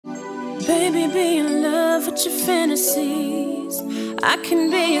Baby, be in love with your fantasies. I can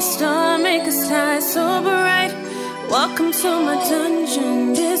be a star, make us high so bright. Welcome to my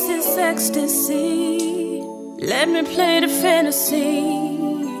dungeon, this is ecstasy. Let me play the fantasy.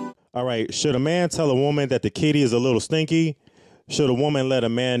 All right, should a man tell a woman that the kitty is a little stinky? Should a woman let a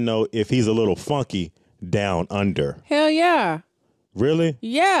man know if he's a little funky down under? Hell yeah. Really?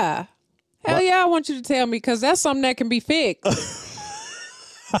 Yeah. Hell yeah, I want you to tell me, because that's something that can be fixed.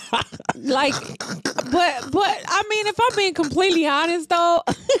 Like, but I mean, if I'm being completely honest, though.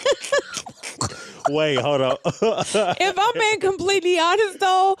 Wait, hold on. If I'm being completely honest,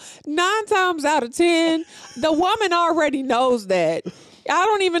 though, 9 times out of 10, the woman already knows that. I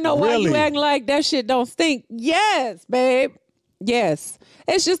don't even know why you acting like that shit don't stink. Yes, babe. Yes.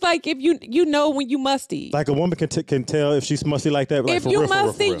 It's just like if you know when you musty. Like a woman can tell if she's musty like that. Like if you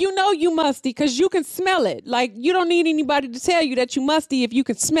musty, you know you musty because you can smell it. Like you don't need anybody to tell you that you musty if you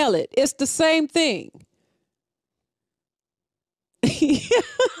can smell it. It's the same thing. It's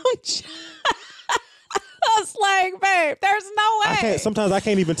like, babe, there's no way. Sometimes I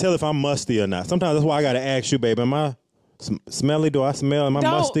can't even tell if I'm musty or not. Sometimes that's why I got to ask you, babe, am I smelly? Do I smell? Am I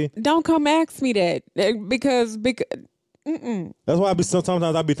musty? Don't come ask me that because that's why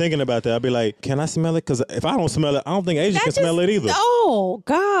sometimes I be thinking about that. I be like, can I smell it? Because if I don't smell it, I don't think Asia can smell it either. Oh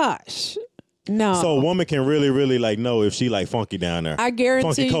gosh, no. So a woman can really like know if she like funky down there. I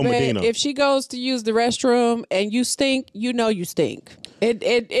guarantee you, babe, if she goes to use the restroom and you stink, you know you stink.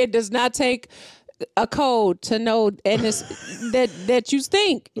 It does not take a code to know that you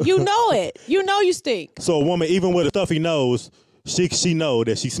stink. You know it. You know you stink. So a woman, even with a stuffy nose, she know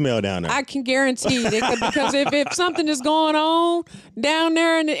that she smell down there. I can guarantee that because if something is going on down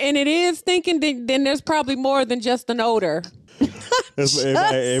there and it is stinking, then there's probably more than just an odor.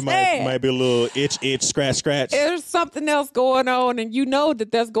 It might be a little itch, scratch. There's something else going on, and you know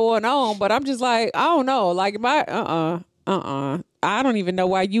that's going on. But I'm just like, I don't know. Like, I don't even know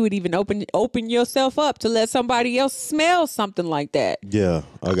why you would even open yourself up to let somebody else smell something like that. Yeah,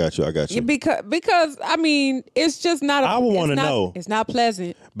 I got you. Because I mean, it's just not. I would want to know. It's not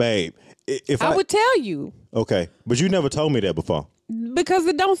pleasant, babe. If I would tell you. Okay, but you never told me that before. Because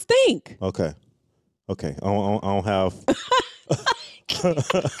it don't stink. Okay. I don't have. I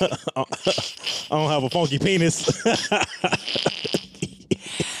don't have a funky penis.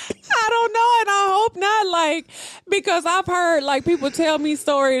 I don't know, and I hope not. Like, because I've heard like people tell me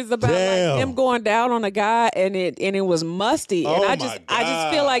stories about like them going down on a guy and it was musty, and I just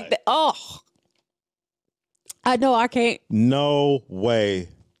feel like that. Oh, I know I can't. No way.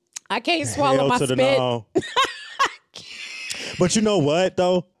 I can't swallow my spit. No. But you know what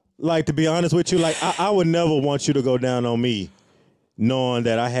though? Like, to be honest with you, like I would never want you to go down on me, knowing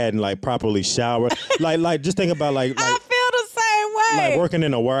that I hadn't like properly showered. like just think about like. I feel the same way. Like working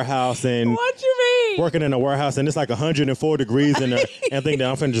in a warehouse and what you mean? Working in a warehouse and it's like 104 degrees in there, and think that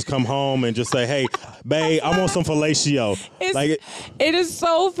I'm finna just come home and just say, "Hey, babe, I want some fellatio." It is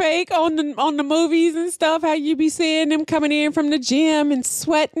so fake on the movies and stuff. How you be seeing them coming in from the gym and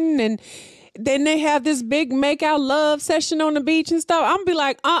sweating, and then they have this big make out love session on the beach and stuff. I'm be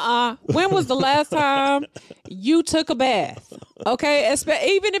like, when was the last time you took a bath? Okay,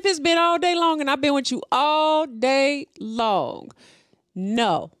 even if it's been all day long and I've been with you all day long.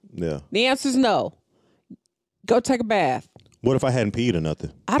 No. Yeah. The answer is no. Go take a bath. What if I hadn't peed or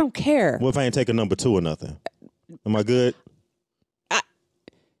nothing? I don't care. What if I ain't taking number 2 or nothing? Am I good?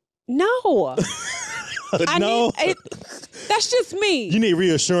 No. No. That's just me. You need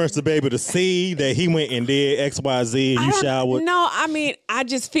reassurance to be able to see that he went and did X, Y, Z, and you showered. No, I mean, I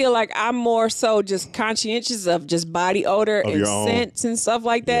just feel like I'm more so just conscientious of just body odor and scents and stuff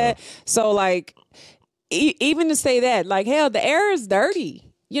like that. Yeah. So, like, even to say that, like, hell, the air is dirty.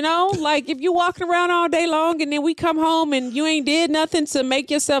 You know, like if you're walking around all day long and then we come home and you ain't did nothing to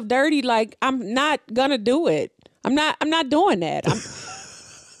make yourself dirty, like, I'm not gonna do it. I'm not doing that.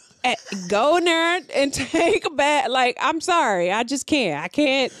 Go in there and take a bath. Like, I'm sorry. I just can't. I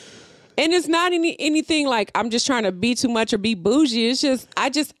can't. And it's not anything like I'm just trying to be too much or be bougie. It's just,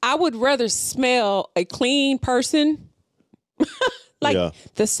 I would rather smell a clean person. Like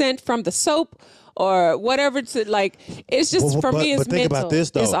the scent from the soap or whatever. It's just, for me, it's mental. Think about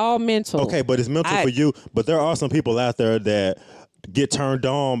this, though. It's all mental. Okay, but it's mental for you. But there are some people out there that get turned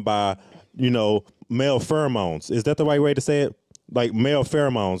on by, male pheromones. Is that the right way to say it? Like male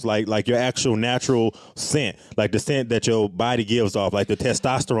pheromones, like your actual natural scent, like the scent that your body gives off, like the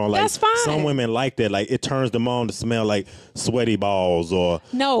testosterone. Like, that's fine. Some women like that. Like, it turns them on to smell like sweaty balls or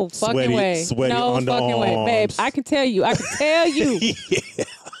no fucking way. Sweaty no underarms. Fucking way, babe. I can tell you. Yeah.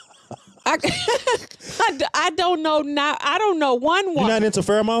 I don't know now. I don't know one You're woman. not into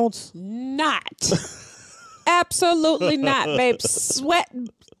pheromones? Not. Absolutely not, babe. Sweat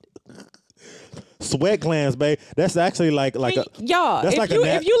glands, babe. That's actually like a y'all. That's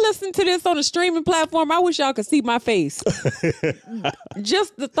If you listen to this on a streaming platform, I wish y'all could see my face.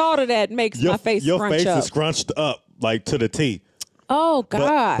 Just the thought of that makes my face your scrunch face up. is scrunched up like to the T. Oh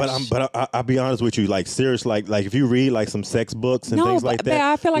gosh. But I'll be honest with you, like serious, like if you read like some sex books and things like that. Babe,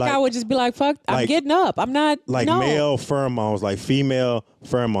 I feel like I would just be like, fuck, I'm getting up. I'm not male pheromones, like female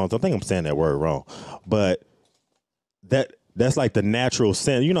pheromones. I think I'm saying that word wrong, but that's like the natural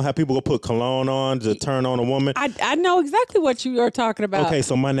scent. You know how people go put cologne on to turn on a woman? I know exactly what you are talking about. Okay,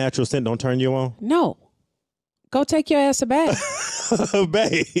 so my natural scent don't turn you on? No. Go take your ass a bath.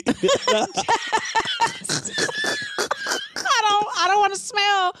 Babe. I don't want to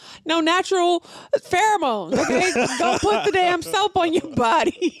smell no natural pheromones. Okay, go put the damn soap on your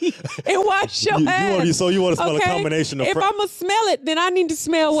body and wash your ass. You want to smell a combination of. If I'm gonna smell it, then I need to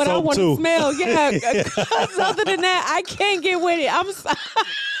smell what I want to smell. Yeah, because other than that, I can't get with it. I'm sorry.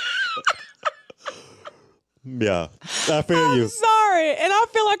 Yeah, I feel you. I'm sorry, and I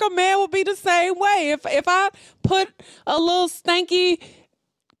feel like a man would be the same way. If I put a little stanky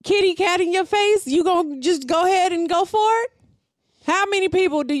kitty cat in your face, you gonna just go ahead and go for it? How many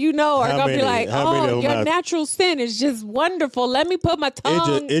people do you know are going to be like, oh, your natural scent is just wonderful. Let me put my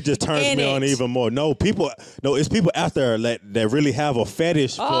tongue It just turns me on even more. No, it's people out there that really have a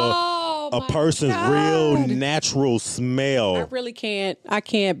fetish for a person's real natural smell. I really can't. I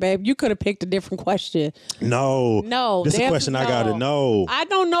can't, babe. You could have picked a different question. No. This is a question I got to know. I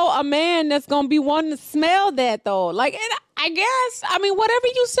don't know a man that's going to be wanting to smell that, though. Like, and I guess, I mean, whatever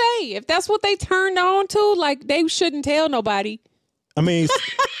you say, if that's what they turned on to, like, they shouldn't tell nobody. I mean,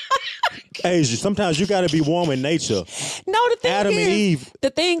 Asia, sometimes you got to be warm in nature. No, the thing Adam is, and Eve. The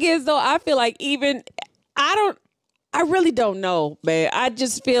thing is, though, I feel like I really don't know, man. I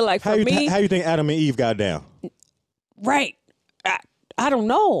just feel like how you think Adam and Eve got down? Right. I don't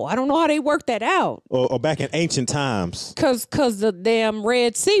know. I don't know how they worked that out. Or back in ancient times. Cause the damn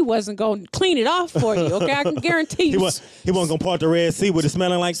Red Sea wasn't going to clean it off for you. Okay, I can guarantee you. He wasn't going to part the Red Sea with it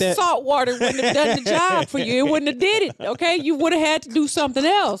smelling like that. Salt water wouldn't have done the job for you. It wouldn't have did it. Okay, you would have had to do something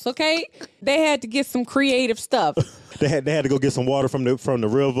else. Okay, they had to get some creative stuff. They had to go get some water from the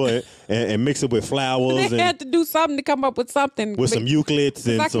river and mix it with flowers. They had to do something to come up with something with some eucalypts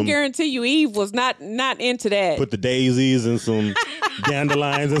and I can guarantee you, Eve was not into that. Put the daisies and some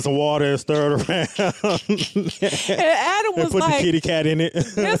dandelions and some water and stir it around. And Adam was put like, the kitty cat in it.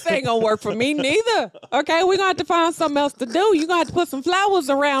 This ain't gonna work for me neither. Okay, we're gonna have to find something else to do. You're gonna have to put some flowers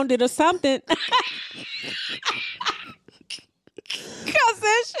around it or something. Because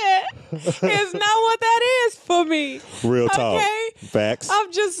that shit is not what that is for me. Real talk. Okay? Facts. I'm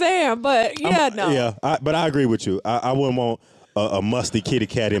just saying, but but I agree with you. I wouldn't want a musty kitty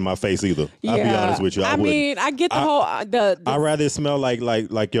cat in my face either. Yeah. I'll be honest with you. I mean, I get the whole I'd rather it smell like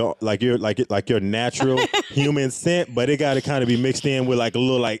your natural human scent, but it got to kind of be mixed in with like a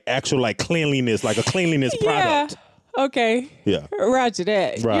little like actual like cleanliness, like a cleanliness product. Okay. Yeah. Roger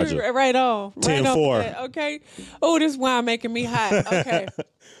that. Roger. You're right on. 10-4. Okay. Oh, this wine making me hot. Okay.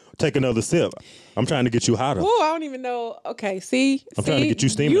 Take another sip. I'm trying to get you hotter. Oh, I don't even know. Okay, see? I'm trying to get you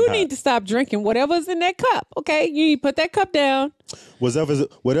steaming You hot. need to stop drinking whatever's in that cup, okay? You need to put that cup down.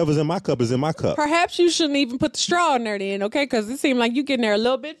 Whatever's in my cup is in my cup. Perhaps you shouldn't even put the straw in there then, okay? Because it seemed like you getting there a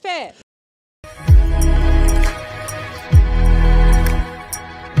little bit fast.